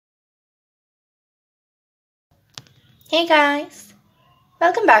Hey guys,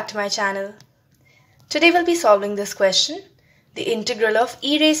 welcome back to my channel. Today we'll be solving this question, the integral of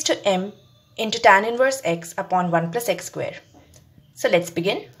e raised to m into tan inverse x upon 1 plus x square. So let's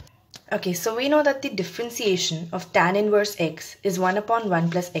begin. Okay, so we know that the differentiation of tan inverse x is 1 upon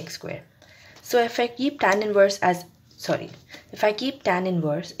 1 plus x square. So if I keep tan inverse x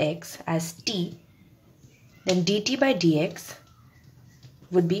as t, then dt by dx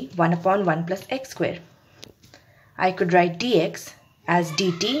would be 1 upon 1 plus x square. I could write dx as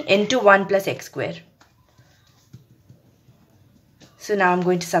dt into 1 plus x square. So now I'm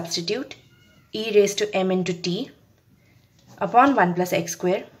going to substitute e raised to m into t upon 1 plus x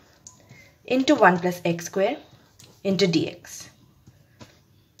square into 1 plus x square into dx.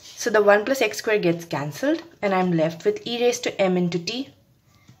 So the 1 plus x square gets cancelled and I'm left with e raised to m into t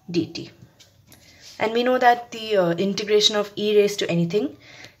dt. And we know that the integration of e raised to anything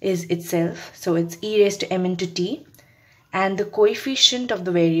is itself. So it's e raised to m into t. And the coefficient of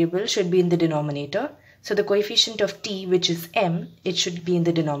the variable should be in the denominator. So the coefficient of t, which is m, it should be in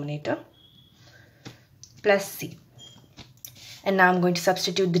the denominator, plus c. And now I'm going to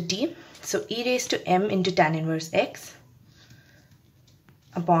substitute the t. So e raised to m into tan inverse x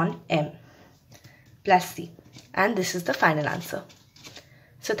upon m plus c. And this is the final answer.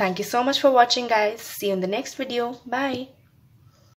 So thank you so much for watching, guys. See you in the next video. Bye.